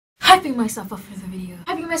hyping myself up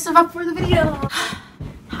for the video.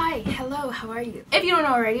 Hi, hello, how are you? If you don't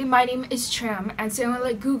know already, my name is Tram, and so I'm gonna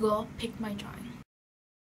let Google pick my drawing.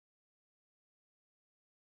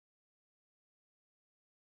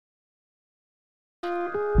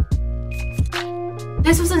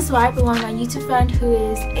 This was inspired by one of my YouTube friend who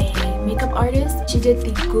is a makeup artist. She did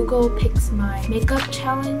the Google Picks My Makeup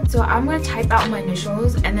challenge. So I'm going to type out my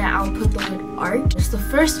initials and then I'll put the word art. It's the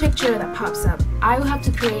first picture that pops up. I will have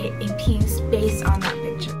to create a piece based on that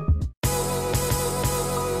picture.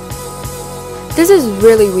 This is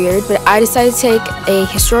really weird, but I decided to take a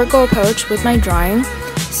historical approach with my drawing.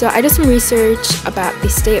 So I did some research about the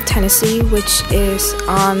state of Tennessee, which is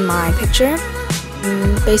on my picture.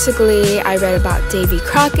 Basically, I read about Davy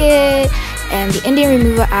Crockett and the Indian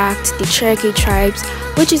Removal Act, the Cherokee tribes,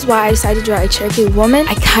 which is why I decided to draw a Cherokee woman.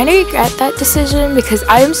 I kind of regret that decision because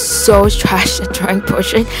I am so trash at drawing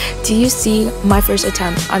portrait. Do you see my first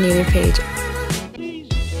attempt on the other page?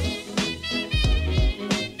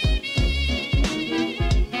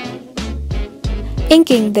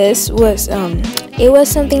 Inking this was it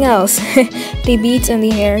was something else. The beads and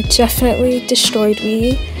the hair definitely destroyed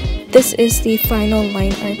me. This is the final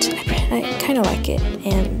line art. I kind of like it,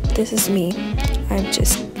 and this is me. I'm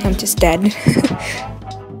just dead.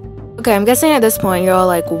 Okay, I'm guessing at this point you're all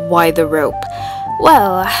like, why the rope?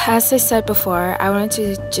 Well, as I said before, I wanted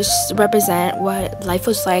to just represent what life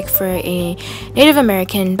was like for a Native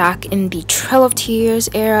American back in the Trail of Tears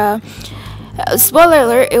era. Spoiler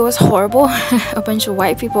alert, it was horrible. A bunch of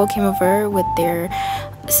white people came over with their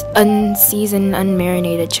unseasoned,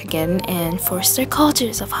 unmarinated chicken and forced their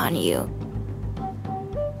cultures upon you.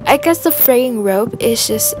 I guess the fraying rope is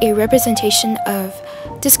just a representation of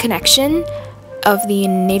disconnection of the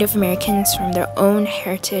Native Americans from their own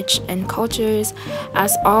heritage and cultures,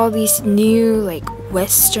 as all these new like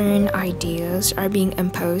Western ideas are being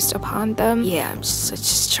imposed upon them. Yeah, I'm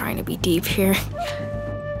just trying to be deep here.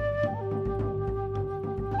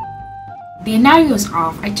 The anatomy was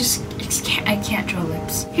off. I can't draw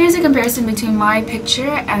lips. Here's a comparison between my picture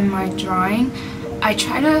and my drawing. I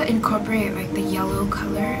try to incorporate like the yellow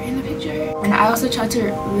color in the picture, and I also try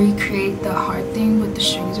to recreate the heart thing with the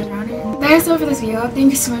strings around it. That is all for this video. Thank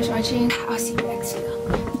you so much for watching. I'll see you next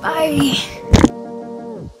video. Bye.